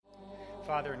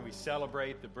Father, and we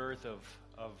celebrate the birth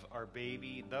of our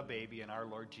baby, the baby, and our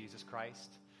Lord Jesus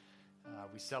Christ.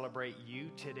 We celebrate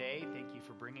you today. Thank you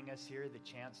for bringing us here, the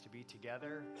chance to be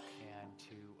together and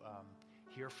to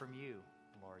hear from you,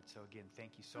 Lord. So again,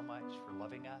 thank you so much for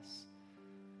loving us.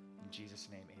 In Jesus'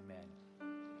 name,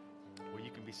 amen. Well,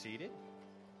 you can be seated.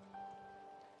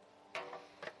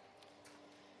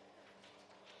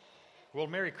 Well,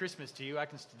 Merry Christmas to you. I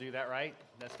can still do that, right?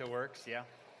 That still works, yeah?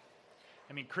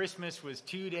 I mean, Christmas was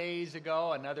 2 days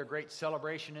ago, another great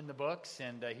celebration in the books,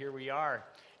 and here we are.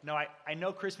 No, I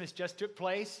know Christmas just took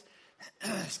place,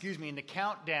 excuse me, in the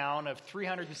countdown of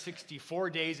 364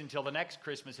 days until the next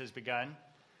Christmas has begun.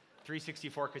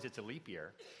 364 because it's a leap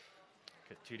year.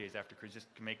 2 days after Christmas,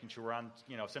 just making sure we're on,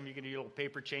 some of you can do little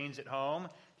paper chains at home,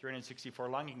 364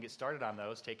 long, you can get started on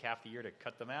those, take half the year to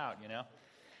cut them out,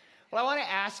 Well, I want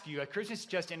to ask you, Christmas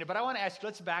just ended, but I want to ask you,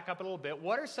 let's back up a little bit.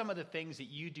 What are some of the things that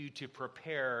you do to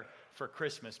prepare for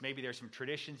Christmas? Maybe there's some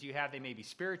traditions you have. They may be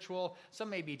spiritual. Some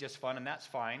may be just fun, and that's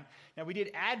fine. Now, we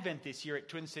did Advent this year at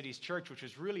Twin Cities Church, which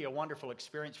was really a wonderful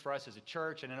experience for us as a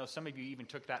church. And I know some of you even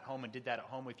took that home and did that at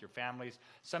home with your families.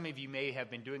 Some of you may have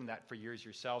been doing that for years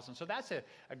yourselves. And so that's a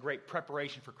great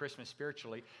preparation for Christmas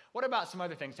spiritually. What about some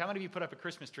other things? How many of you put up a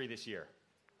Christmas tree this year?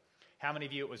 How many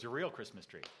of you it was a real Christmas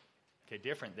tree? Okay,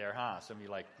 different there, huh? Some of you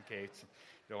you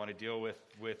don't want to deal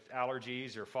with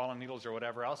allergies or fallen needles or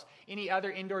whatever else. Any other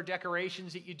indoor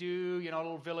decorations that you do,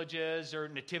 little villages or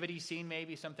nativity scene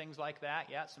maybe, some things like that?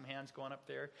 Yeah, some hands going up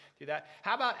there. Do that.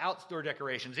 How about outdoor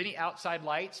decorations? Any outside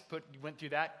lights? Went through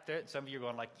that? Some of you are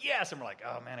going like, yes. And we're like,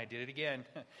 oh man, I did it again.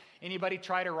 Anybody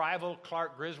try to rival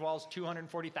Clark Griswold's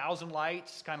 240,000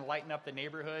 lights, kind of lighten up the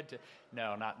neighborhood?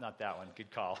 No, not that one.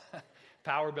 Good call.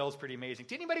 Power bill's pretty amazing.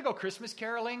 Did anybody go Christmas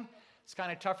caroling? It's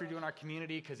kind of tougher to do in our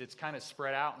community because it's kind of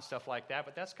spread out and stuff like that,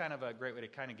 but that's kind of a great way to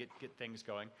kind of get things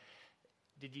going.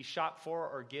 Did you shop for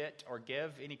or get or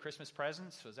give any Christmas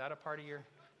presents? Was that a part of your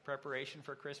preparation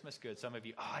for Christmas? Good. Some of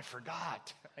you, I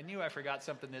forgot. I knew I forgot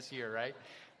something this year, right?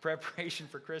 Preparation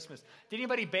for Christmas. Did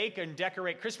anybody bake and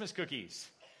decorate Christmas cookies?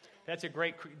 That's a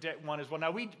great one as well.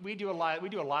 Now, we do a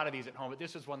lot of these at home, but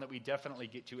this is one that we definitely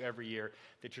get to every year,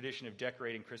 the tradition of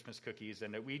decorating Christmas cookies.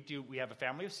 And we have a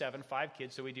family of 5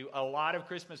 kids, so we do a lot of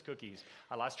Christmas cookies.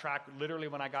 I lost track literally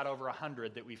when I got over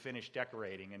 100 that we finished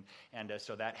decorating. And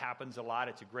so that happens a lot.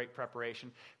 It's a great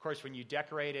preparation. Of course, when you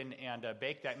decorate and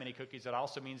bake that many cookies, it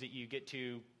also means that you get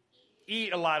to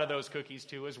eat a lot of those cookies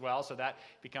too as well. So that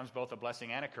becomes both a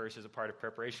blessing and a curse as a part of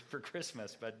preparation for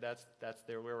Christmas. But that's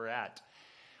where we're at.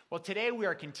 Well, today we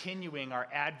are continuing our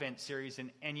Advent series,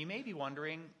 and you may be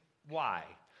wondering why.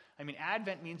 I mean,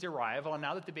 Advent means arrival, and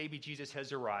now that the baby Jesus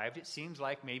has arrived, it seems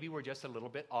like maybe we're just a little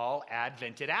bit all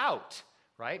Advented out,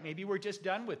 right? Maybe we're just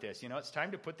done with this. It's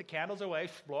time to put the candles away,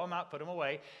 blow them out, put them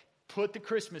away, put the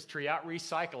Christmas tree out,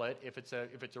 recycle it if it's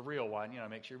a real one.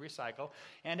 Make sure you recycle,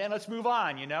 and then let's move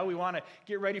on. We want to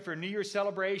get ready for a New Year's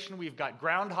celebration. We've got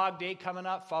Groundhog Day coming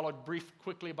up, followed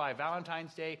quickly by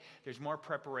Valentine's Day. There's more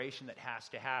preparation that has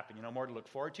to happen. More to look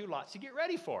forward to, lots to get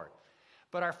ready for.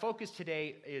 But our focus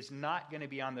today is not going to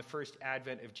be on the first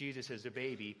advent of Jesus as a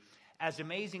baby. As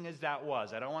amazing as that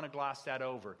was, I don't want to gloss that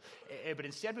over. But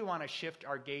instead, we want to shift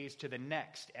our gaze to the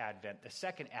next advent, the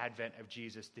second advent of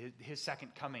Jesus, his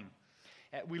second coming.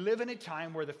 We live in a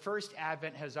time where the first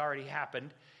advent has already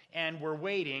happened, and we're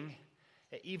waiting,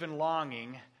 even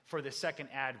longing, for the second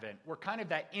advent. We're kind of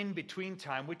that in-between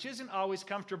time, which isn't always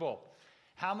comfortable.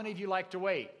 How many of you like to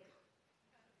wait?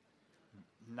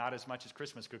 Not as much as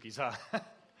Christmas cookies, huh?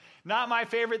 Not my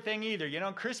favorite thing either.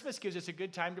 Christmas gives us a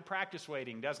good time to practice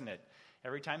waiting, doesn't it?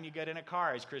 Every time you get in a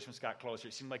car, as Christmas got closer,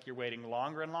 it seemed like you're waiting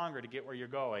longer and longer to get where you're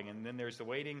going. And then there's the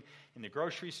waiting in the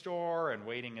grocery store and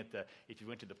waiting if you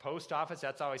went to the post office,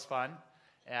 that's always fun.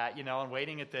 And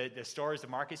waiting at the stores, the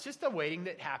markets, just the waiting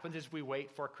that happens as we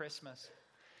wait for Christmas.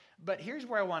 But here's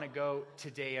where I want to go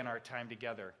today in our time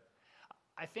together.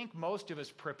 I think most of us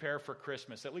prepare for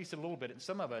Christmas, at least a little bit, and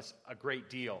some of us a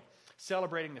great deal,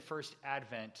 celebrating the first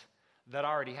advent that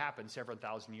already happened several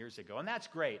thousand years ago. And that's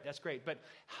great. But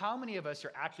how many of us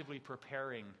are actively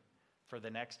preparing for the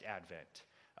next advent,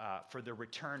 for the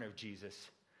return of Jesus?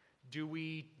 Do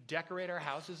we decorate our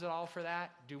houses at all for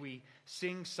that? Do we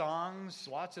sing songs,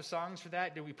 lots of songs for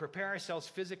that? Do we prepare ourselves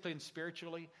physically and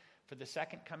spiritually for the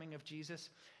second coming of Jesus?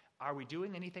 Are we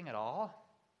doing anything at all?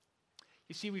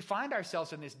 You see, we find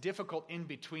ourselves in this difficult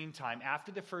in-between time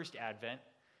after the first advent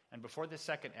and before the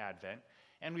second advent.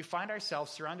 And we find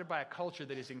ourselves surrounded by a culture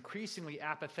that is increasingly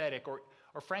apathetic or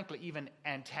frankly, even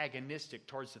antagonistic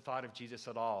towards the thought of Jesus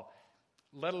at all,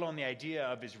 let alone the idea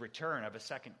of his return, of a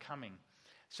second coming.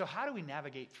 So how do we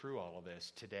navigate through all of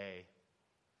this today?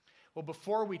 Well,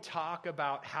 before we talk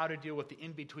about how to deal with the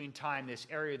in-between time, this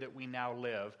area that we now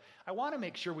live, I want to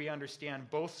make sure we understand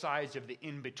both sides of the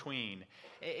in-between.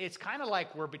 It's kind of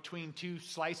like we're between two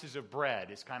slices of bread.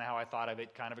 It's kind of how I thought of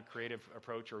it, kind of a creative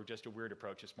approach or just a weird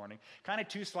approach this morning. Kind of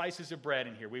two slices of bread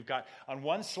in here. We've got, on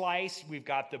one slice, we've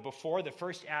got the before, the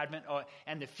first Advent,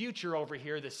 and the future over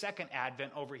here, the second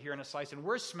Advent over here in a slice. And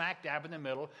we're smack dab in the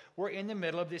middle. We're in the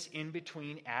middle of this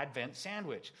in-between Advent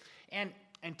sandwich.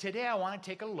 And today I want to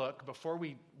take a look, before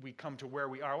we come to where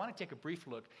we are, I want to take a brief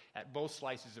look at both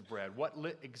slices of bread, what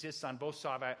exists on both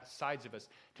sides of us,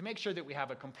 to make sure that we have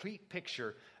a complete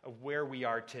picture of where we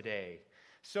are today.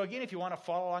 So again, if you want to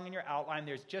follow along in your outline,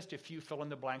 there's just a few fill in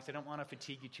the blanks. I don't want to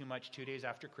fatigue you too much 2 days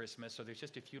after Christmas, so there's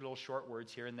just a few little short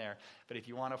words here and there. But if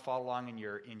you want to follow along in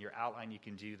your outline, you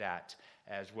can do that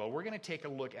as well. We're going to take a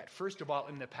look at, first of all,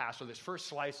 in the past, so this first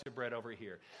slice of bread over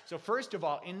here. So first of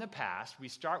all, in the past,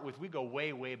 we go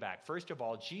way, way back. First of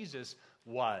all, Jesus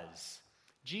was.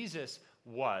 Jesus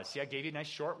was. See, I gave you a nice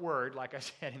short word, like I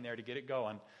said in there, to get it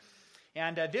going.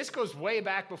 And this goes way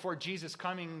back before Jesus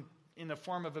coming in the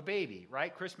form of a baby,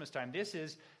 right? Christmas time. This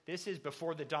is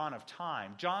before the dawn of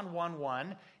time. John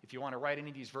 1:1, if you want to write any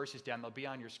of these verses down, they'll be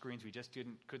on your screens. We just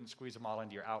couldn't squeeze them all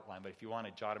into your outline, but if you want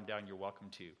to jot them down, you're welcome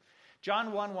to.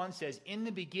 John 1:1 says, in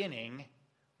the beginning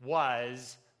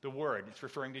was the Word. It's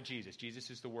referring to Jesus. Jesus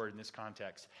is the Word in this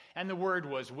context. And the Word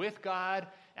was with God,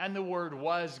 and the Word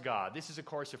was God. This is, of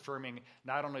course, affirming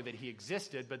not only that he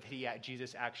existed, but that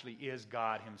Jesus actually is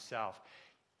God himself.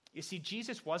 You see,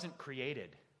 Jesus wasn't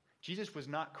created. Jesus was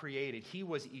not created. He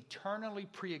was eternally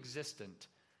pre-existent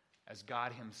as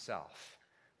God himself.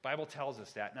 The Bible tells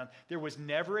us that. Now, there was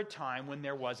never a time when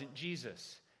there wasn't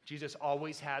Jesus. Jesus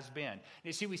always has been.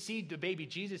 You see, we see the baby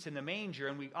Jesus in the manger,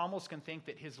 and we almost can think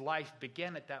that his life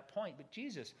began at that point. But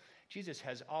Jesus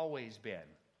has always been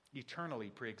eternally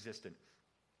pre-existent.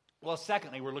 Well,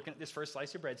 secondly, we're looking at this first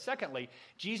slice of bread. Secondly,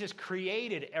 Jesus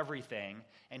created everything,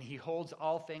 and he holds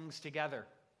all things together.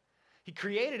 He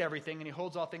created everything, and he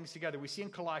holds all things together. We see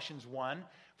in Colossians 1,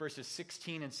 verses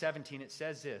 16 and 17, it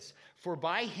says this, for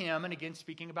by him, and again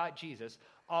speaking about Jesus,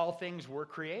 all things were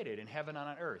created in heaven and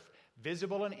on earth,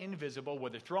 visible and invisible,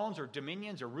 whether thrones or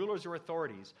dominions or rulers or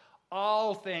authorities.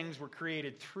 All things were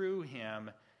created through him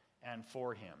and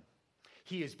for him.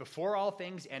 He is before all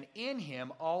things, and in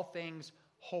him all things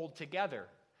hold together.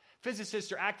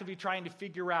 Physicists are actively trying to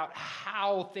figure out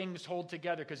how things hold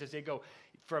together, because as they go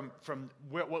from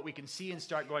what we can see and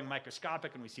start going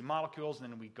microscopic, and we see molecules, and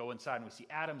then we go inside and we see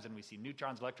atoms, and we see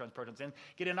neutrons, electrons, protons, and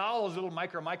get in all those little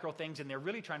micro things, and they're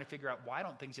really trying to figure out, why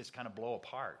don't things just kind of blow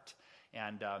apart?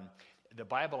 And the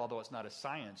Bible, although it's not a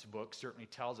science book, certainly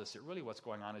tells us that really what's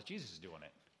going on is Jesus is doing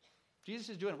it. Jesus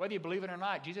is doing it. Whether you believe it or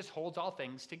not, Jesus holds all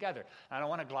things together. I don't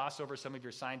want to gloss over some of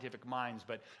your scientific minds,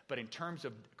 but in terms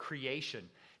of creation,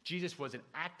 Jesus was an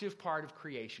active part of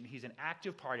creation. He's an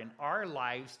active part in our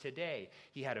lives today.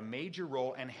 He had a major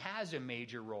role and has a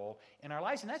major role in our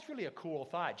lives, and that's really a cool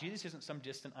thought. Jesus isn't some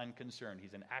distant unconcerned.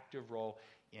 He's an active role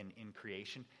in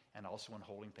creation and also in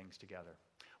holding things together.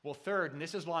 Well, third, and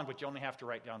this is long, but you only have to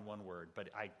write down one word, but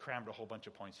I crammed a whole bunch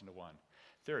of points into one.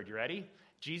 Third, you ready?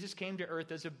 Jesus came to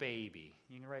earth as a baby.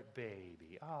 You can write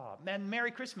baby. Man,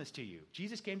 Merry Christmas to you.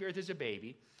 Jesus came to earth as a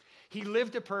baby. He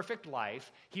lived a perfect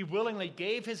life. He willingly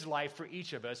gave his life for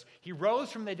each of us. He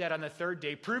rose from the dead on the third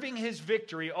day, proving his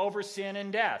victory over sin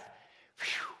and death.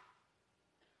 Whew.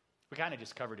 We kind of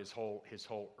just covered his whole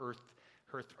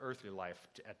earthly life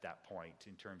at that point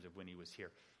in terms of when he was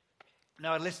here.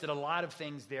 Now, I listed a lot of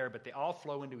things there, but they all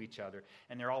flow into each other,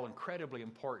 and they're all incredibly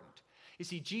important. You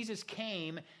see, Jesus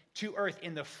came to earth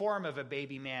in the form of a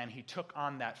baby man. He took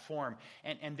on that form.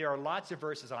 And there are lots of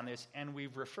verses on this, and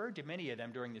we've referred to many of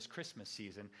them during this Christmas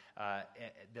season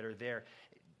that are there.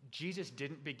 Jesus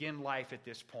didn't begin life at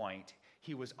this point.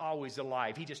 He was always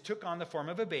alive. He just took on the form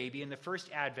of a baby in the first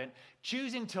Advent,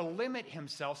 choosing to limit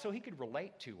himself so he could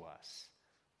relate to us.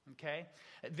 Okay?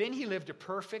 Then he lived a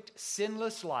perfect,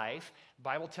 sinless life. The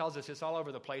Bible tells us it's all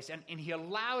over the place. And he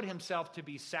allowed himself to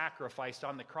be sacrificed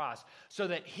on the cross so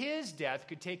that his death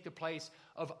could take the place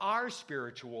of our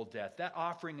spiritual death. That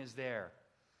offering is there.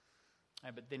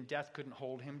 But then death couldn't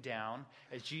hold him down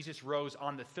as Jesus rose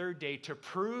on the third day to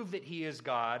prove that he is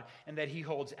God and that he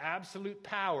holds absolute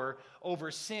power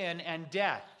over sin and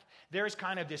death. There's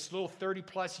kind of this little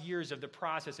 30-plus years of the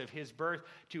process of his birth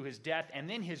to his death and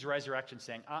then his resurrection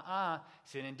saying,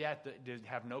 sin and death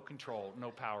have no control,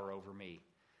 no power over me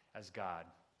as God.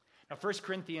 Now, 1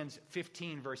 Corinthians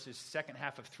 15, verses second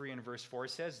half of 3 and verse 4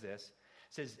 says this.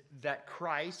 It says that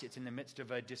Christ, it's in the midst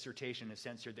of a dissertation in a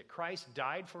sense here, that Christ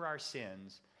died for our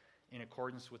sins in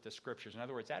accordance with the Scriptures. In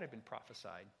other words, that had been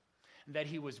prophesied. that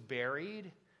he was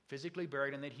buried, physically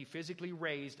buried, and that he physically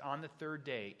raised on the third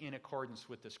day in accordance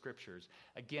with the Scriptures.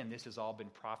 Again, this has all been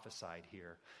prophesied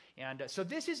here. And so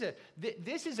this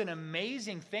is an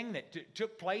amazing thing that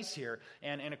took place here.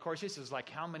 And of course, this is like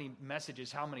how many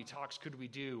messages, how many talks could we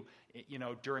do,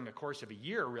 during the course of a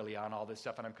year really on all this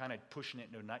stuff. And I'm kind of pushing it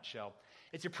into a nutshell.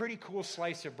 It's a pretty cool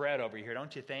slice of bread over here,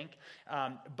 don't you think?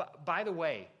 But by the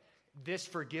way, this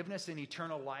forgiveness and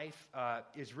eternal life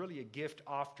is really a gift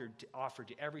offered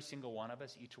to every single one of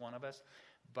us, each one of us.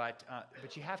 But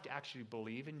you have to actually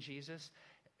believe in Jesus,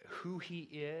 who he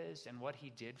is and what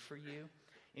he did for you,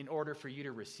 in order for you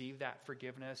to receive that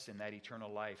forgiveness and that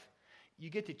eternal life. You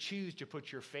get to choose to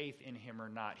put your faith in him or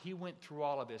not. He went through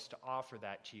all of this to offer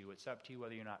that to you. It's up to you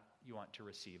whether or not you want to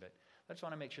receive it. I just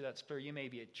want to make sure that's clear. You may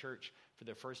be at church for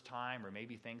the first time, or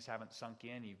maybe things haven't sunk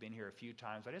in. You've been here a few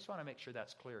times. I just want to make sure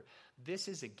that's clear. This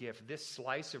is a gift. This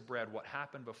slice of bread, what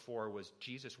happened before was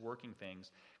Jesus working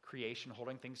things, creation,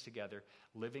 holding things together,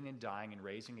 living and dying and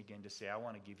raising again to say, I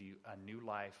want to give you a new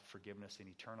life, forgiveness, and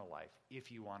eternal life,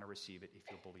 if you want to receive it, if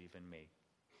you'll believe in me.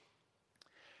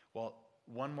 Well,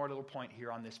 one more little point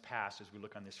here on this pass as we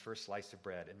look on this first slice of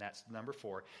bread, and that's number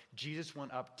 4. Jesus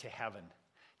went up to heaven.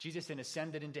 Jesus then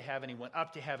ascended into heaven. He went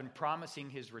up to heaven,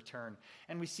 promising his return.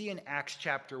 And we see in Acts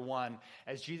chapter 1,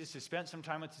 as Jesus has spent some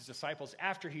time with his disciples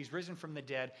after he's risen from the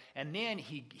dead, and then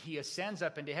he ascends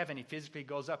up into heaven. He physically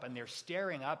goes up, and they're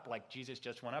staring up like Jesus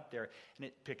just went up there.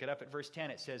 And pick it up at verse 10.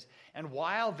 It says, and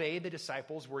while they, the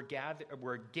disciples, were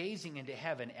gazing into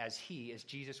heaven as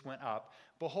Jesus went up,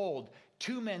 behold,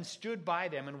 2 men stood by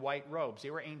them in white robes.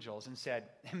 They were angels, and said,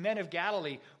 men of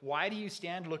Galilee, why do you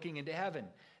stand looking into heaven?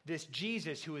 This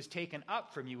Jesus who is taken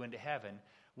up from you into heaven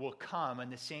will come in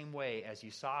the same way as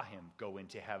you saw him go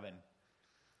into heaven.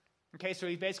 Okay, so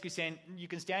he's basically saying, you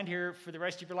can stand here for the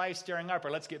rest of your life staring up,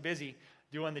 or let's get busy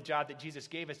doing the job that Jesus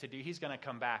gave us to do. He's going to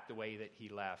come back the way that he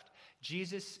left.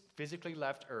 Jesus physically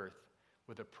left earth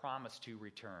with a promise to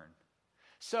return.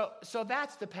 So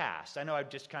that's the past. I know I've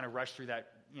just kind of rushed through that,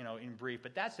 in brief,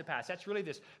 but that's the past. That's really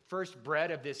this first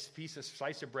bread of this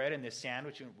slice of bread and this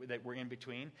sandwich that we're in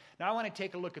between. Now I want to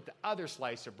take a look at the other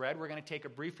slice of bread. We're going to take a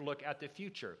brief look at the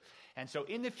future. And so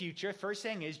in the future, first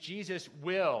thing is Jesus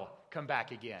will come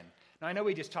back again. Now I know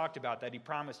we just talked about that. He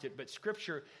promised it, but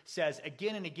Scripture says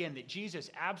again and again that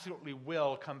Jesus absolutely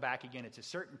will come back again. It's a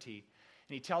certainty.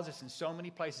 And he tells us in so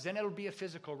many places, and it'll be a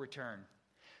physical return.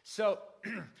 So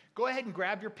go ahead and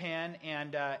grab your pen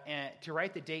and to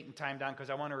write the date and time down,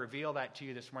 because I want to reveal that to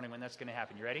you this morning when that's going to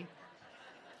happen. You ready?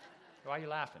 Why are you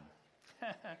laughing?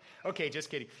 Okay,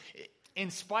 just kidding. In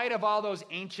spite of all those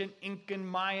ancient Incan,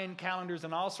 Mayan calendars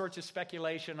and all sorts of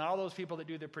speculation, and all those people that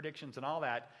do their predictions and all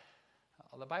that,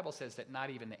 the Bible says that not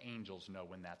even the angels know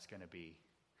when that's going to be.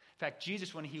 In fact,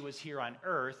 Jesus, when he was here on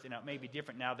earth, it may be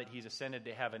different now that he's ascended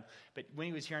to heaven, but when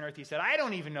he was here on earth, he said, I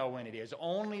don't even know when it is.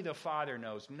 Only the Father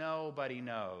knows. Nobody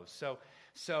knows.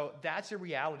 So that's a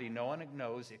reality. No one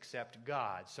knows except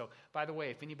God. So, by the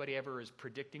way, if anybody ever is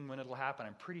predicting when it'll happen,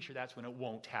 I'm pretty sure that's when it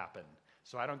won't happen.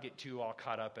 So I don't get too all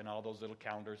caught up in all those little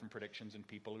calendars and predictions and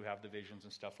people who have the visions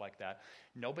and stuff like that.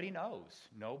 Nobody knows.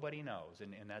 Nobody knows.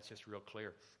 And that's just real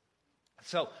clear.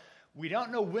 So we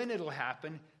don't know when it'll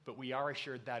happen, but we are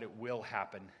assured that it will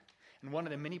happen. And one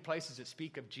of the many places that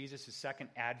speak of Jesus' second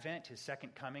advent, his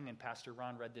second coming, and Pastor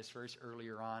Ron read this verse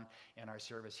earlier on in our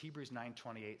service, Hebrews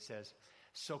 9:28 says,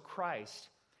 so Christ,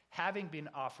 having been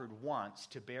offered once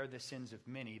to bear the sins of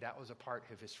many, that was a part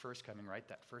of his first coming, right?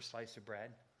 That first slice of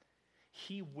bread.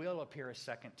 He will appear a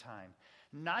second time,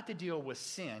 not to deal with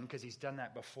sin, because he's done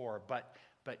that before, but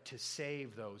to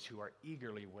save those who are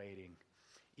eagerly waiting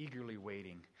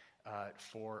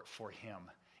for him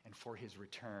and for his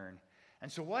return.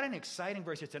 And so what an exciting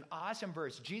verse. It's an awesome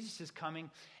verse. Jesus is coming,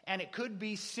 and it could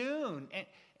be soon.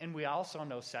 And we also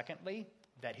know, secondly,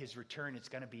 that his return, it's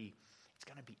going to be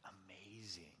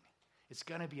amazing. It's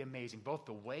going to be amazing, both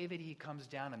the way that he comes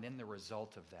down and then the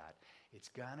result of that. It's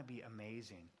going to be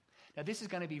amazing. Now, this is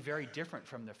going to be very different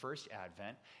from the first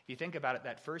Advent. If you think about it,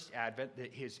 that first Advent,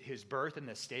 his birth in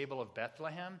the stable of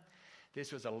Bethlehem,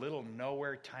 this was a little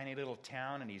nowhere, tiny little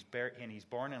town, and he's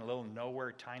born in a little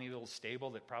nowhere, tiny little stable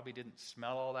that probably didn't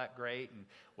smell all that great and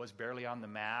was barely on the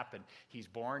map. And he's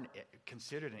born,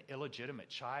 considered an illegitimate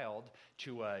child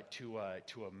to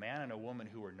a man and a woman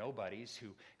who are nobodies,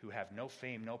 who have no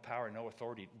fame, no power, no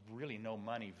authority, really no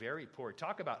money, very poor.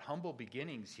 Talk about humble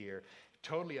beginnings here.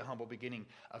 Totally a humble beginning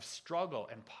of struggle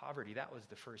and poverty. That was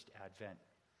the first Advent.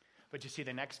 But you see,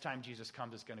 the next time Jesus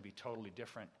comes is going to be totally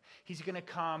different. He's going to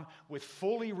come with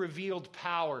fully revealed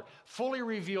power, fully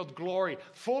revealed glory,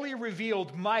 fully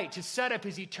revealed might to set up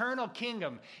his eternal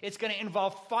kingdom. It's going to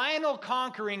involve final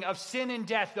conquering of sin and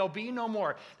death. There'll be no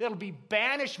more. There'll be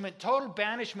banishment, total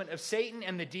banishment of Satan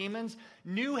and the demons.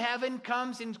 New heaven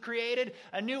comes and created.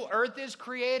 A new earth is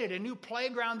created, a new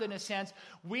playground in a sense.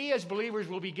 We as believers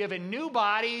will be given new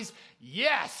bodies.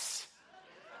 Yes!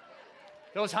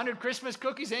 Those 100 Christmas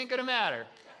cookies ain't going to matter,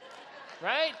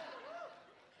 right?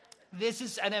 This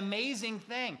is an amazing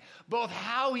thing. Both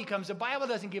how he comes. The Bible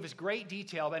doesn't give us great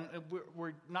detail, and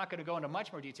we're not going to go into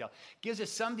much more detail. It gives us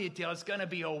some detail. It's going to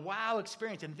be a wow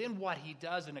experience. And then what he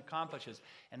does and accomplishes,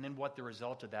 and then what the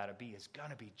result of that will be is going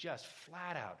to be just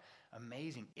flat out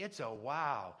amazing. It's a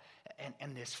wow.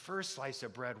 And this first slice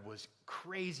of bread was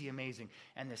crazy amazing.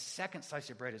 And the second slice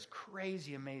of bread is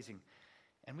crazy amazing.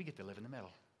 And we get to live in the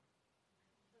middle.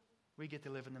 We get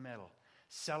to live in the middle,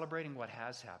 celebrating what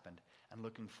has happened and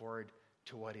looking forward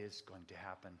to what is going to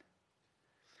happen.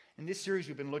 In this series,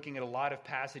 we've been looking at a lot of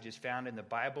passages found in the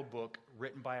Bible book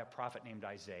written by a prophet named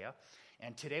Isaiah.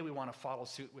 And today we want to follow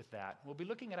suit with that. We'll be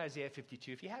looking at Isaiah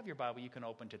 52. If you have your Bible, you can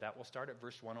open to that. We'll start at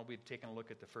verse 1. We'll be taking a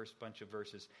look at the first bunch of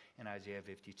verses in Isaiah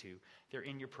 52. They're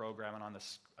in your program and on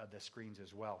the screens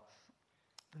as well.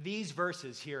 These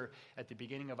verses here at the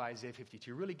beginning of Isaiah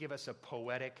 52 really give us a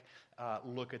poetic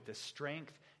look at the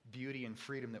strength, beauty, and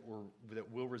freedom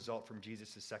that will result from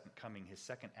Jesus' second coming, his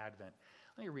second advent.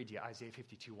 Let me read you Isaiah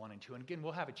 52, 1 and 2. And again,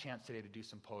 we'll have a chance today to do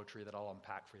some poetry that I'll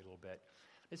unpack for you a little bit.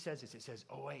 It says this, it says,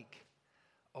 awake,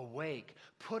 awake,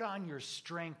 put on your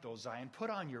strength, O Zion, put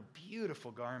on your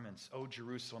beautiful garments, O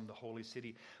Jerusalem, the holy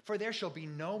city. For there shall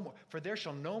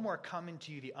no more come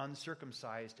into you the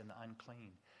uncircumcised and the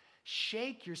unclean.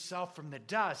 Shake yourself from the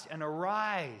dust and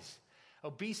arise.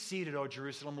 Oh, be seated, O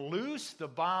Jerusalem. Loose the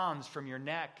bonds from your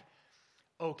neck,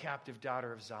 O captive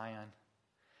daughter of Zion.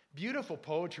 Beautiful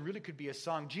poetry, really could be a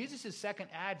song. Jesus' second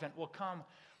advent will come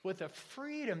with a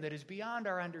freedom that is beyond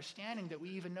our understanding that we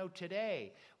even know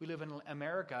today. We live in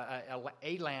America,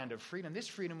 a land of freedom. This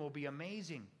freedom will be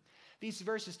amazing. These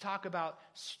verses talk about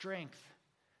strength.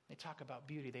 They talk about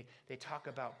beauty. They talk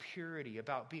about purity,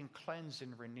 about being cleansed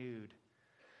and renewed.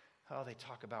 Oh, they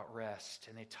talk about rest,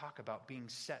 and they talk about being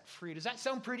set free. Does that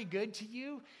sound pretty good to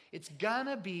you? It's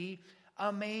gonna be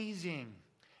amazing.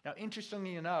 Now,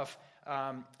 interestingly enough,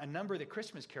 a number of the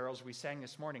Christmas carols we sang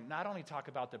this morning not only talk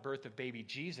about the birth of baby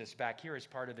Jesus back here as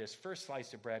part of this first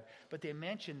slice of bread, but they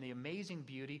mention the amazing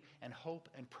beauty and hope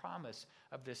and promise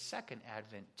of the second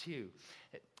advent too.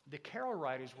 The carol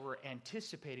writers were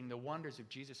anticipating the wonders of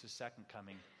Jesus' second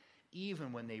coming,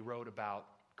 even when they wrote about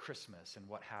Christmas and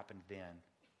what happened then.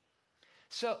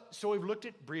 So we've looked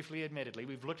at, briefly, admittedly,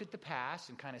 we've looked at the past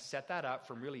and kind of set that up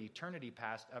from really eternity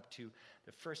past up to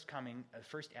the first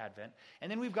advent.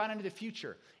 And then we've gone into the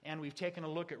future, and we've taken a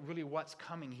look at really what's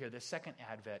coming here, the second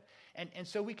advent. And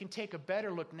so we can take a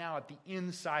better look now at the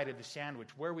inside of the sandwich,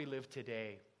 where we live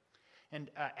today.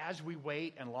 And as we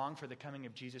wait and long for the coming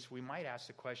of Jesus, we might ask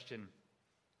the question,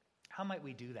 how might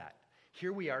we do that?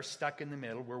 Here we are stuck in the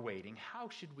middle, we're waiting. How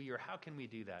should we or how can we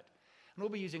do that? And we'll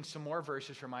be using some more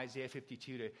verses from Isaiah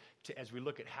 52 to as we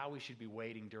look at how we should be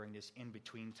waiting during this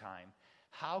in-between time.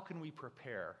 How can we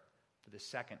prepare for the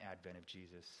second advent of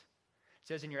Jesus? It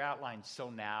says in your outline, so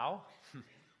now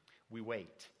we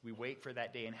wait. We wait for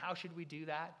that day. And how should we do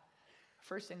that?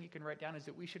 First thing you can write down is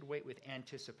that we should wait with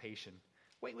anticipation.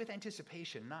 Wait with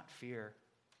anticipation, not fear.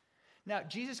 Now,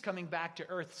 Jesus coming back to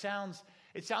earth sounds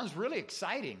really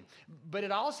exciting, but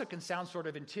it also can sound sort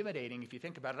of intimidating if you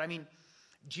think about it. I mean,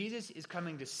 Jesus is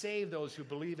coming to save those who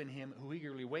believe in him, who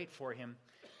eagerly wait for him.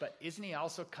 But isn't he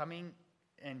also coming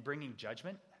and bringing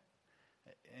judgment?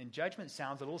 And judgment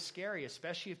sounds a little scary,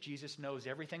 especially if Jesus knows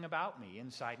everything about me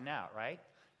inside and out, right?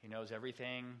 He knows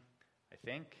everything I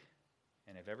think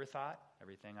and have ever thought,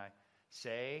 everything I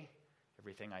say,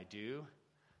 everything I do.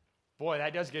 Boy,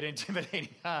 that does get intimidating,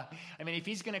 huh? I mean, if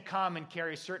he's going to come and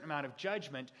carry a certain amount of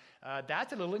judgment,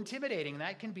 that's a little intimidating.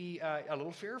 That can be a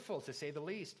little fearful, to say the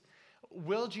least.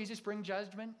 Will Jesus bring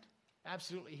judgment?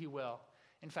 Absolutely, he will.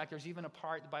 In fact, there's even a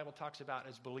part the Bible talks about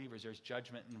as believers. There's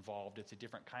judgment involved. It's a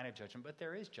different kind of judgment, but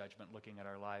there is judgment looking at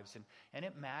our lives, and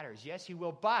it matters. Yes, he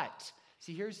will, but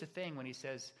see, here's the thing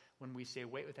when we say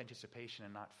wait with anticipation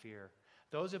and not fear.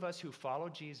 Those of us who follow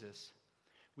Jesus,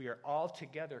 we are all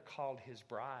together called his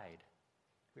bride.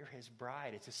 We're his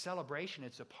bride. It's a celebration.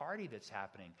 It's a party that's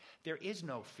happening. There is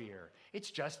no fear.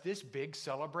 It's just this big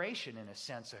celebration in a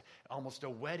sense, almost a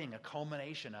wedding, a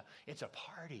culmination. It's a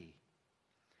party.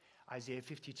 Isaiah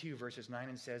 52 verses 9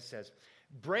 and says,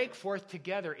 break forth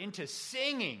together into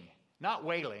singing. not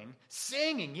wailing,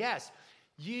 singing, yes.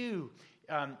 You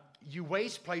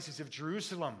waste places of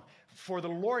Jerusalem, for the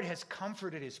Lord has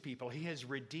comforted his people. He has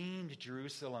redeemed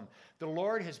Jerusalem. The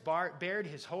Lord has bared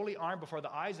his holy arm before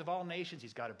the eyes of all nations.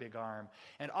 He's got a big arm.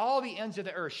 And all the ends of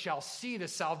the earth shall see the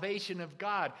salvation of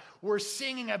God. We're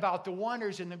singing about the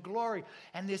wonders and the glory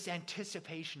and this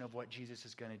anticipation of what Jesus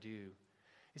is going to do.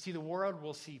 You see, the world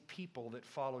will see people that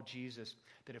follow Jesus,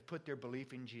 that have put their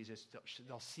belief in Jesus.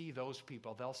 They'll see those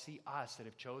people. They'll see us that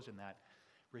have chosen that,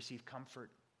 receive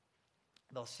comfort.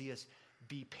 They'll see us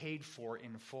be paid for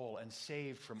in full and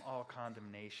saved from all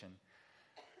condemnation.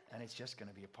 And it's just going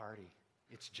to be a party.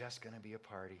 It's just going to be a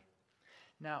party.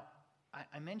 Now,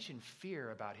 I mentioned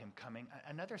fear about him coming.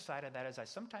 Another side of that is I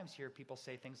sometimes hear people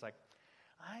say things like,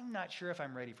 I'm not sure if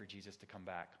I'm ready for Jesus to come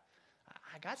back.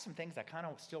 I got some things I kind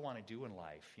of still want to do in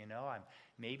life, I'm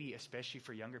maybe especially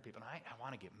for younger people. I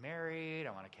want to get married.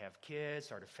 I want to have kids,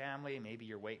 start a family. Maybe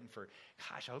you're waiting for,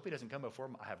 gosh, I hope he doesn't come before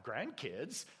I have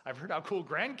grandkids. I've heard how cool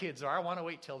grandkids are. I want to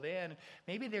wait till then.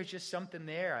 Maybe there's just something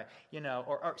there,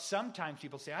 or sometimes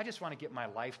people say, I just want to get my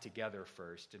life together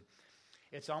first. And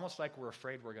it's almost like we're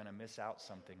afraid we're going to miss out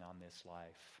something on this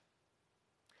life.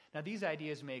 Now, these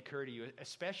ideas may occur to you,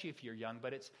 especially if you're young,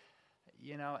 but it's,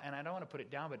 and I don't want to put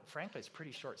it down, but frankly, it's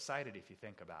pretty short-sighted if you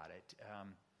think about it.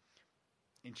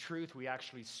 In truth, we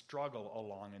actually struggle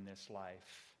along in this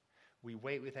life. We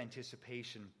wait with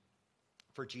anticipation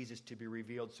for Jesus to be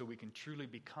revealed so we can truly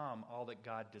become all that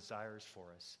God desires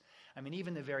for us. I mean,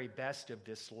 even the very best of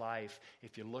this life,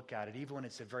 if you look at it, even when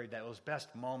it's those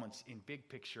best moments in big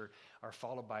picture are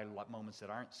followed by moments that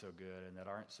aren't so good and that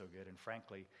aren't so good. And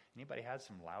frankly, anybody had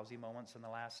some lousy moments in the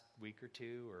last week or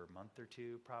two or month or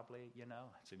two probably,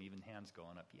 Some even hands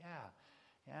going up.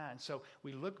 Yeah. And so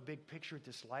we look big picture at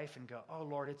this life and go, oh,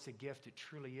 Lord, it's a gift. It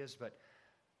truly is. But,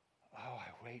 I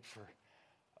wait for,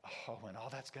 when all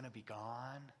that's going to be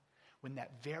gone, when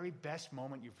that very best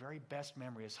moment, your very best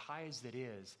memory, as high as it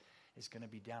is going to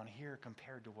be down here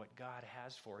compared to what God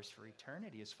has for us for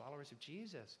eternity as followers of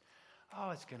Jesus. Oh,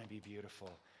 it's going to be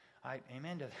beautiful.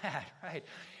 Amen to that, right?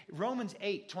 Romans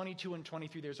 8, 22 and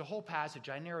 23, there's a whole passage.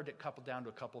 I narrowed it down to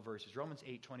a couple verses. Romans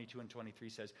 8, 22 and 23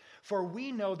 says, For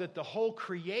we know that the whole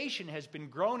creation has been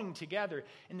groaning together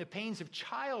in the pains of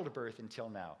childbirth until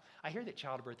now. I hear that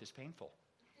childbirth is painful.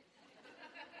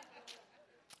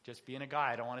 Just being a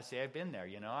guy, I don't want to say I've been there.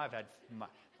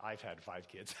 I've had 5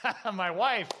 kids. My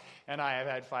wife and I have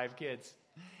had 5 kids.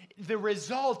 The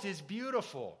result is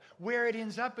beautiful. Where it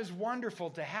ends up is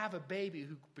wonderful to have a baby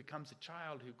who becomes a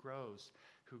child who grows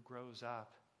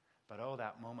up. But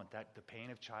that moment, the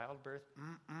pain of childbirth,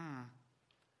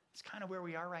 it's kind of where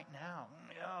we are right now.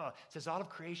 It says all of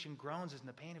creation groans as in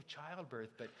the pain of childbirth.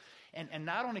 And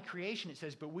not only creation, it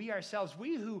says, but we ourselves,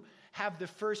 we who have the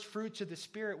first fruits of the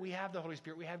Spirit, we have the Holy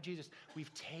Spirit, we have Jesus.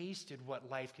 We've tasted what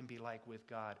life can be like with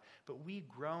God. But we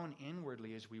groan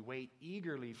inwardly as we wait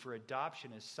eagerly for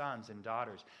adoption as sons and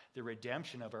daughters, the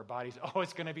redemption of our bodies. Oh,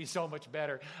 it's going to be so much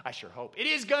better. I sure hope. It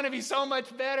is going to be so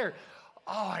much better.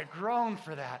 Oh, I groan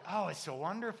for that. Oh, it's so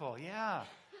wonderful. Yeah.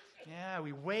 Yeah,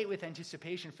 we wait with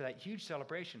anticipation for that huge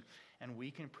celebration, and we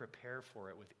can prepare for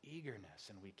it with eagerness,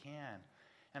 and we can.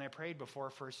 And I prayed before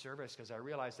first service because I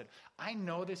realized that I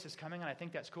know this is coming, and I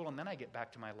think that's cool, and then I get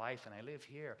back to my life, and I live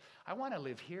here. I want to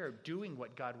live here doing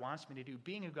what God wants me to do,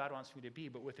 being who God wants me to be,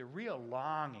 but with a real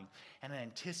longing and an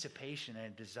anticipation and a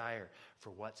desire for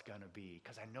what's going to be,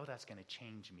 because I know that's going to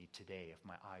change me today if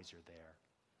my eyes are there.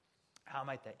 How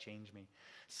might that change me?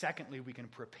 Secondly, we can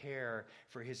prepare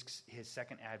for his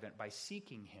second advent by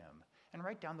seeking him. And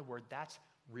write down the word, that's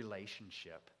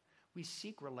relationship. We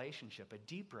seek relationship, a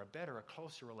deeper, a better, a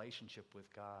closer relationship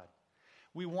with God.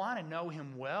 We want to know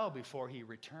him well before he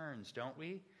returns, don't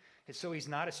we? So he's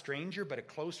not a stranger, but a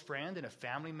close friend and a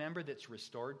family member that's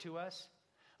restored to us.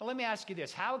 Well, let me ask you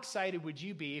this. How excited would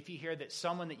you be if you hear that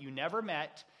someone that you never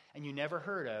met and you never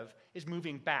heard of is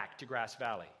moving back to Grass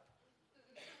Valley?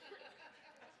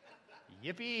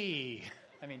 Yippee.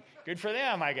 I mean, good for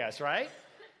them, I guess, right?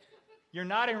 You're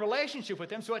not in relationship with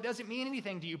them, so it doesn't mean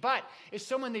anything to you. But if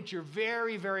someone that you're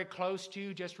very, very close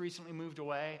to just recently moved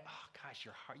away, oh, gosh,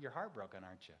 you're heartbroken,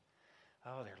 aren't you?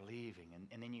 Oh, they're leaving.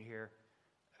 And then you hear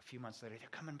a few months later, they're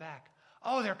coming back.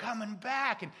 Oh, they're coming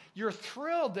back. And you're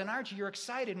thrilled then, aren't you? You're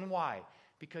excited. And why?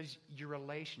 Because your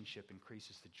relationship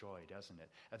increases the joy, doesn't it,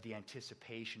 of the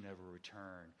anticipation of a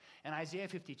return. And Isaiah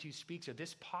 52 speaks of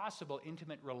this possible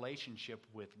intimate relationship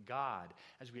with God.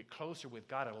 As we get closer with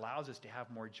God, it allows us to have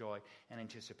more joy and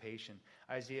anticipation.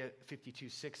 Isaiah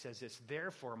 52:6 says this,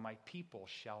 Therefore my people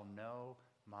shall know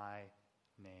my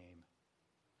name.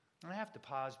 And I have to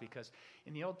pause because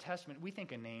in the Old Testament, we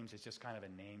think of names as just kind of a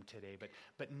name today,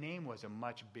 but name was a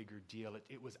much bigger deal.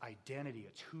 It was identity.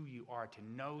 It's who you are. To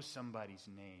know somebody's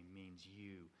name means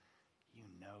you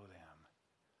know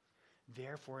them.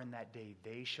 Therefore, in that day,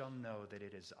 they shall know that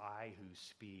it is I who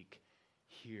speak.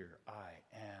 Here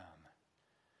I am.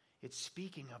 It's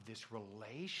speaking of this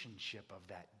relationship of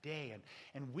that day.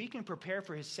 And we can prepare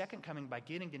for his second coming by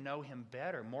getting to know him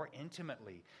better, more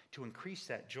intimately, to increase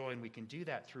that joy. And we can do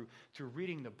that through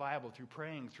reading the Bible, through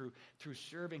praying, through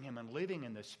serving him, and living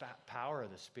in the power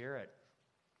of the Spirit.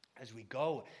 As we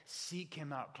go, seek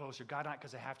him out closer. God, not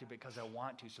because I have to, but because I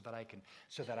want to, so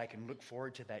that I can look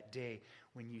forward to that day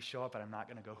when you show up and I'm not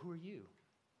going to go, who are you?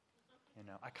 You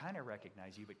know, I kind of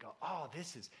recognize you, but go, oh,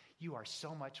 you are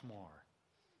so much more.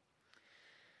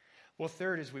 Well,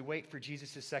 third, as we wait for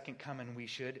Jesus' second coming, we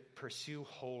should pursue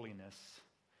holiness,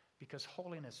 because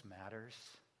holiness matters.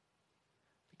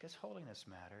 Because holiness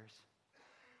matters.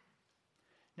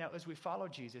 Now, as we follow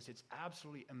Jesus, it's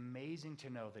absolutely amazing to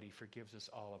know that he forgives us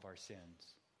all of our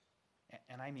sins.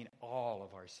 And I mean all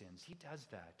of our sins. He does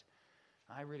that.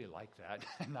 I really like that.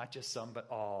 Not just some, but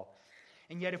all.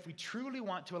 And yet, if we truly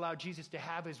want to allow Jesus to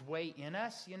have his way in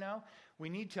us, we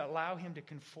need to allow him to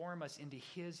conform us into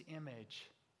his image.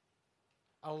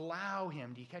 Allow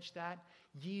him, do you catch that?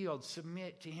 Yield,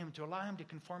 submit to him, to allow him to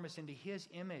conform us into his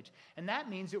image. And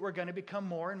that means that we're going to become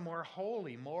more and more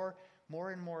holy, more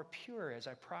and more pure as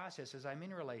I'm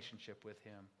in relationship with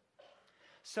him.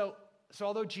 So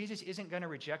although Jesus isn't going to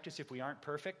reject us if we aren't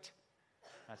perfect,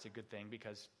 that's a good thing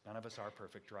because none of us are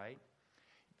perfect, right?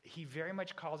 He very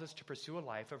much calls us to pursue a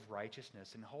life of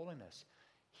righteousness and holiness.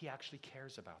 He actually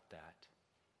cares about that.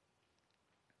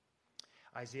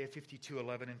 Isaiah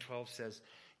 52:11-12 says,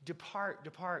 Depart,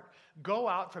 go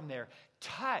out from there,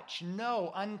 touch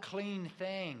no unclean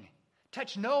thing.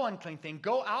 Touch no unclean thing.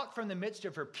 Go out from the midst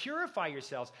of her. Purify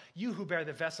yourselves, you who bear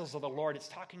the vessels of the Lord. It's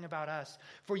talking about us.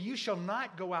 For you shall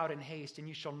not go out in haste, and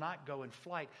you shall not go in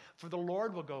flight. For the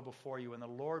Lord will go before you, and the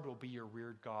Lord will be your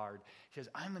rear guard. He says,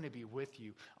 I'm going to be with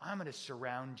you. I'm going to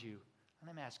surround you. And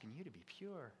I'm asking you to be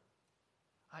pure.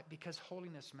 Because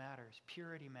holiness matters.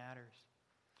 Purity matters.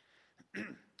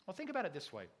 Well, think about it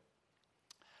this way.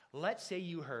 Let's say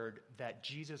you heard that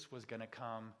Jesus was going to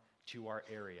come to our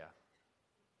area,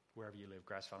 wherever you live,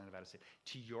 Grass Valley, Nevada State,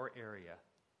 to your area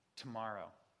tomorrow.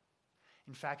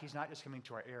 In fact, he's not just coming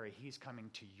to our area, he's coming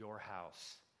to your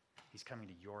house. He's coming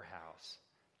to your house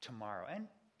tomorrow. And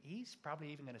he's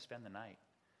probably even going to spend the night,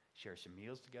 share some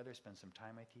meals together, spend some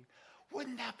time with you.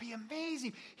 Wouldn't that be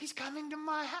amazing? He's coming to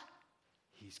my house.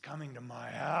 He's coming to my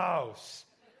house.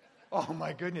 Oh,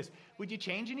 my goodness. Would you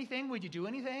change anything? Would you do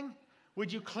anything?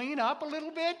 Would you clean up a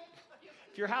little bit?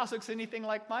 If your house looks anything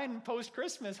like mine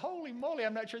post-Christmas, holy moly,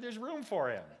 I'm not sure there's room for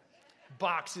him.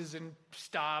 Boxes and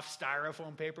stuff,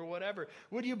 styrofoam paper, whatever.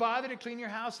 Would you bother to clean your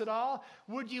house at all?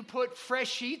 Would you put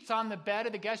fresh sheets on the bed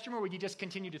of the guest room, or would you just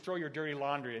continue to throw your dirty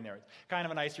laundry in there? It's kind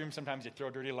of a nice room. Sometimes you throw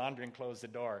dirty laundry and close the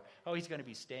door. Oh, he's going to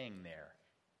be staying there.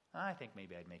 I think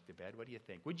maybe I'd make the bed. What do you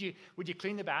think? Would you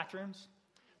clean the bathrooms?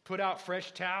 Put out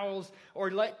fresh towels, or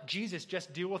let Jesus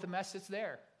just deal with the mess that's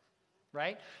there,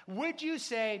 right? Would you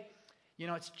say,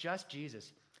 it's just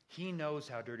Jesus. He knows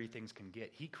how dirty things can get.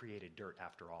 He created dirt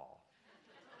after all.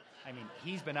 I mean,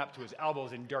 he's been up to his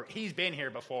elbows in dirt. He's been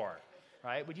here before,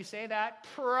 right? Would you say that?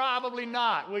 Probably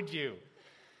not, would you?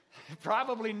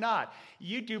 Probably not.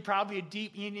 You do probably a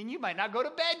deep, and you might not go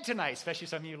to bed tonight, especially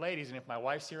some of you ladies. And if my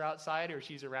wife's here outside or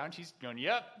she's around, she's going,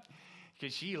 yep.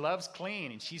 Because she loves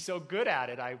clean, and she's so good at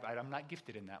it. I'm not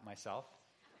gifted in that myself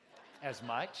as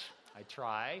much. I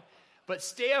try. But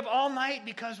stay up all night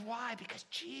because why? Because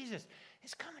Jesus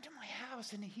is coming to my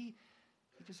house, and he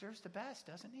deserves the best,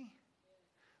 doesn't he?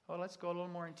 Oh, let's go a little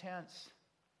more intense.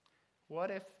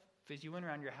 What if, as you went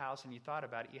around your house and you thought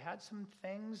about it, you had some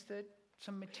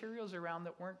materials around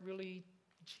that weren't really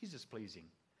Jesus-pleasing?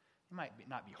 They might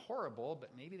not be horrible, but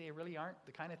maybe they really aren't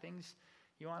the kind of things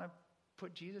you want to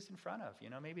put Jesus in front of.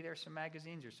 Maybe there's some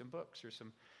magazines or some books or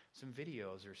some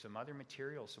videos or some other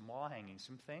materials, some wall hangings,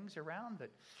 some things around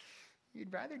that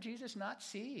you'd rather Jesus not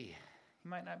see. He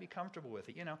might not be comfortable with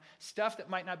it. Stuff that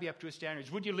might not be up to his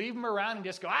standards. Would you leave them around and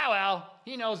just go, well,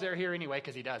 he knows they're here anyway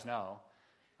because he does know?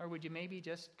 Or would you maybe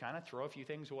just kind of throw a few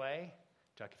things away,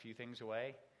 tuck a few things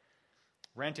away,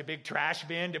 rent a big trash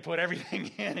bin to put everything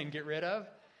in and get rid of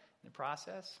in the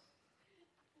process?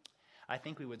 I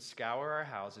think we would scour our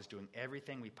houses, doing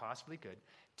everything we possibly could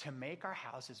to make our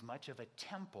house as much of a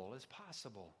temple as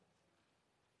possible.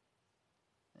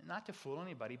 Not to fool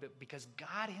anybody, but because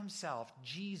God himself,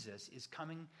 Jesus, is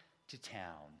coming to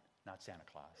town, not Santa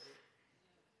Claus.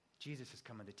 Jesus is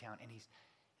coming to town, and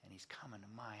And he's coming to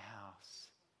my house.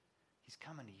 He's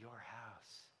coming to your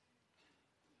house.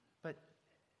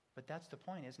 But that's the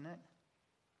point, isn't it?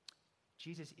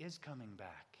 Jesus is coming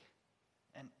back.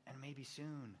 And maybe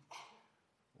soon.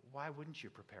 Why wouldn't you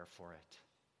prepare for it?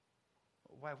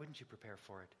 Why wouldn't you prepare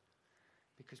for it?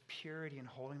 Because purity and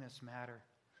holiness matter.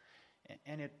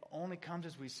 And it only comes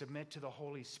as we submit to the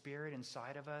Holy Spirit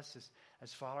inside of us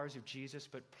as followers of Jesus.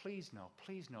 But please know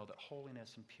that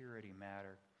holiness and purity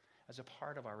matter as a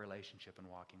part of our relationship and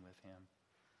walking with him.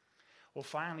 Well,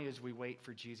 finally, as we wait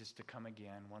for Jesus to come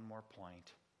again, one more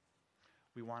point.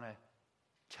 We want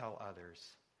to tell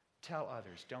others. Tell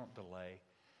others. Don't delay.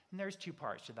 And there's two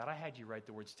parts to that. I had you write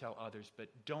the words tell others, but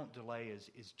don't delay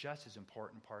is just as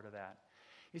important part of that.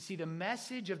 You see, the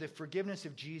message of the forgiveness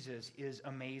of Jesus is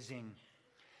amazing.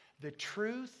 The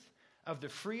truth of the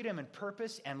freedom and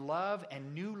purpose and love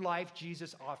and new life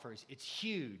Jesus offers, it's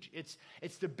huge. It's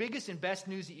the biggest and best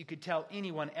news that you could tell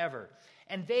anyone ever.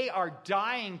 And they are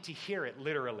dying to hear it,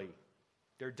 literally.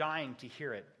 They're dying to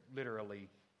hear it, literally.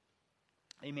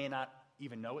 They may not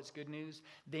even know it's good news.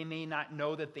 They may not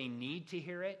know that they need to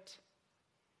hear it.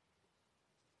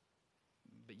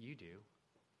 But you do.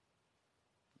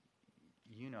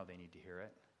 You know they need to hear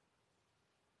it.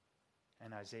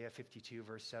 And Isaiah 52,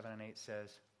 verse 7 and 8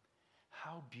 says,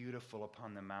 "How beautiful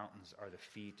upon the mountains are the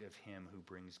feet of him who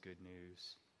brings good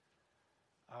news.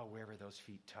 Oh, wherever those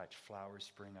feet touch, flowers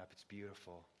spring up. It's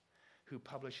beautiful. Who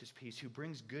publishes peace, who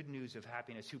brings good news of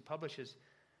happiness, who publishes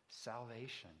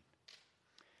salvation."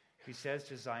 He says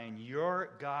to Zion,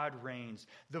 "Your God reigns.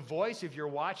 The voice of your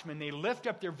watchmen, they lift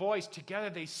up their voice.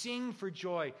 Together they sing for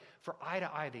joy. For eye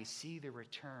to eye they see the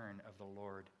return of the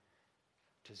Lord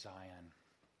to Zion."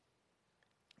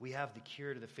 We have the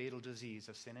cure to the fatal disease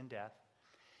of sin and death.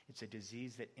 It's a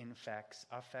disease that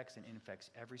affects and infects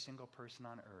every single person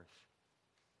on earth.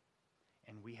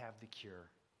 And we have the cure.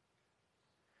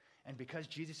 And because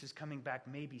Jesus is coming back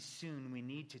maybe soon, we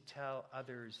need to tell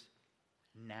others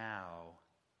now.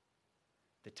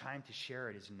 The time to share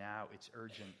it is now. It's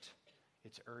urgent.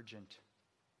 It's urgent.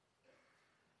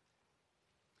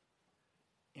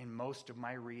 In most of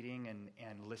my reading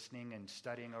and listening and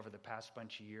studying over the past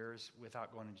bunch of years,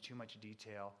 without going into too much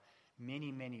detail,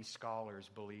 many scholars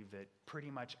believe that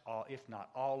pretty much all, if not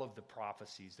all of the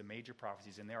prophecies, the major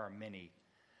prophecies, and there are many,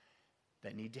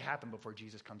 that need to happen before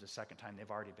Jesus comes a second time, they've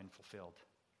already been fulfilled.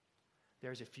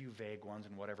 There's a few vague ones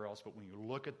and whatever else, but when you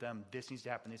look at them, this needs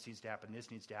to happen, this needs to happen, this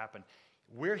needs to happen.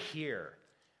 We're here.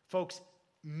 Folks,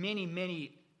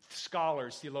 many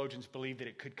scholars, theologians believe that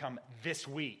it could come this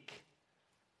week.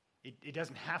 It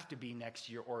doesn't have to be next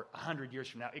year or 100 years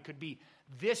from now. It could be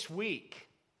this week.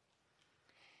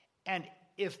 And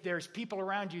if there's people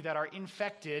around you that are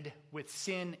infected with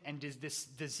sin and this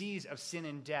disease of sin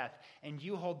and death, and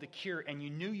you hold the cure and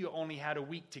you knew you only had a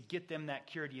week to get them that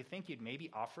cure, do you think you'd maybe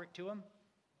offer it to them?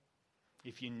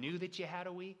 If you knew that you had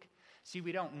a week? See,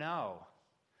 we don't know.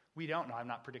 We don't know. I'm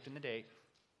not predicting the date.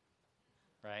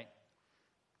 Right?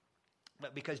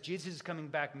 But because Jesus is coming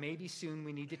back maybe soon,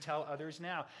 we need to tell others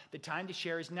now. The time to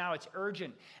share is now. It's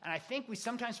urgent. And I think we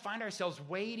sometimes find ourselves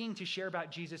waiting to share about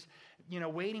Jesus,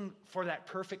 waiting for that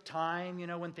perfect time,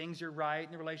 when things are right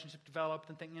and the relationship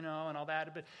developed and all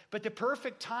that. But the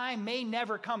perfect time may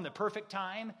never come. The perfect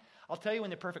time, I'll tell you when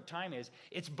the perfect time is.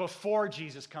 It's before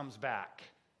Jesus comes back.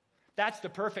 That's the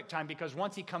perfect time, because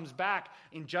once he comes back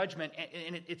in judgment,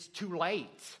 and it's too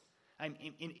late.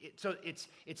 So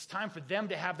it's time for them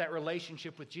to have that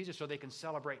relationship with Jesus so they can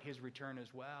celebrate his return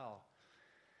as well.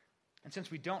 And since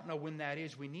we don't know when that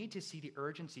is, we need to see the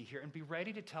urgency here and be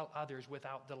ready to tell others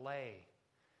without delay.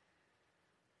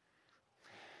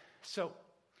 So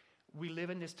we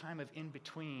live in this time of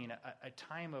in-between, a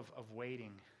time of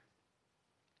waiting.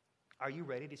 Are you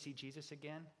ready to see Jesus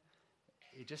again?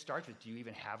 It just starts with, do you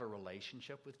even have a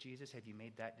relationship with Jesus? Have you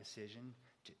made that decision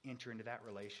to enter into that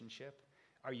relationship?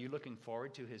 Are you looking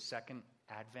forward to his second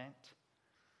advent?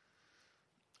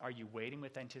 Are you waiting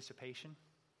with anticipation?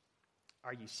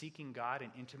 Are you seeking God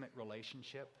in intimate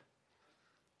relationship?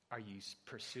 Are you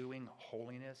pursuing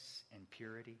holiness and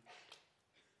purity?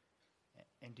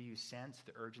 And do you sense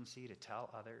the urgency to tell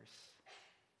others?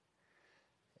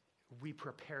 We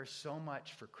prepare so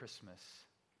much for Christmas,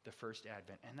 the first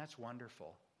advent, and that's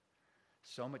wonderful.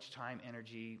 So much time,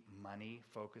 energy, money,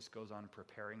 focus goes on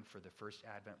preparing for the first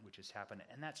advent, which has happened,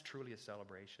 and that's truly a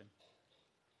celebration.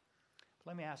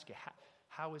 Let me ask you,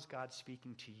 how is God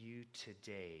speaking to you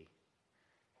today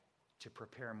to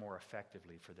prepare more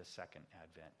effectively for the second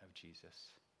advent of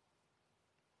Jesus?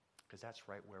 Because that's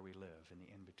right where we live, in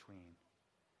the in-between,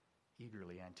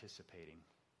 eagerly anticipating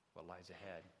what lies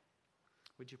ahead.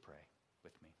 Would you pray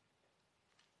with me?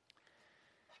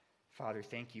 Father,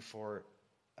 thank you for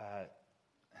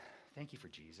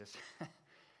Jesus.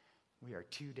 We are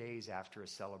 2 days after a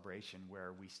celebration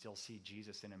where we still see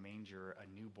Jesus in a manger,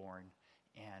 a newborn,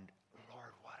 and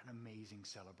Lord, what an amazing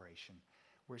celebration.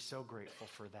 We're so grateful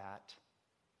for that.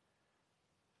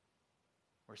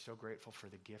 We're so grateful for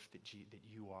the gift that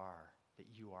you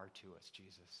are to us,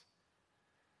 Jesus.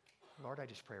 Lord, I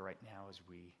just pray right now as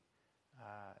we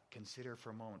consider for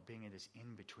a moment being in this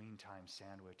in-between time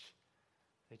sandwich,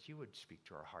 that you would speak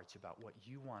to our hearts about what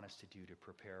you want us to do to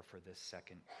prepare for this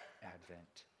second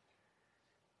Advent.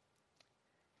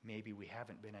 Maybe we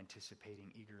haven't been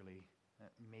anticipating eagerly.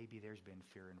 Maybe there's been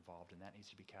fear involved, and that needs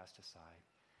to be cast aside.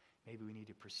 Maybe we need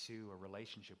to pursue a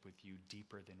relationship with you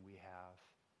deeper than we have,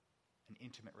 an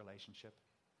intimate relationship.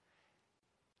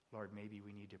 Lord, maybe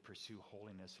we need to pursue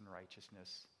holiness and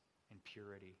righteousness and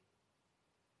purity.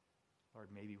 Lord,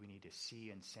 maybe we need to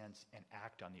see and sense and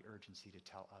act on the urgency to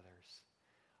tell others.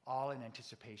 All in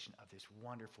anticipation of this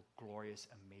wonderful, glorious,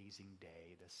 amazing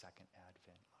day, the second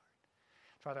Advent, Lord.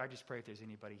 Father, I just pray if there's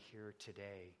anybody here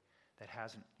today that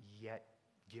hasn't yet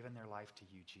given their life to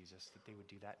you, Jesus, that they would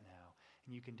do that now.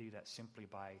 And you can do that simply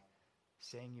by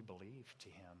saying you believe to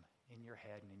him in your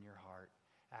head and in your heart,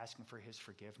 asking for his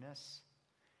forgiveness,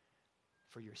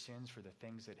 for your sins, for the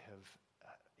things that have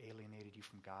alienated you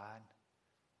from God.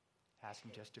 Ask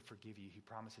him just to forgive you. He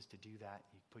promises to do that.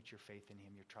 You put your faith in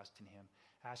him, your trust in him.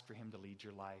 Ask for him to lead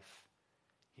your life.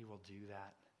 He will do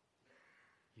that.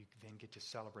 You then get to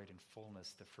celebrate in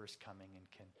fullness the first coming and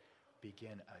can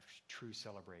begin a true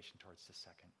celebration towards the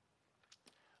second.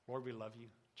 Lord, we love you.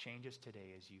 Change us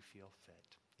today as you feel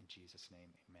fit. In Jesus' name,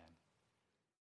 amen.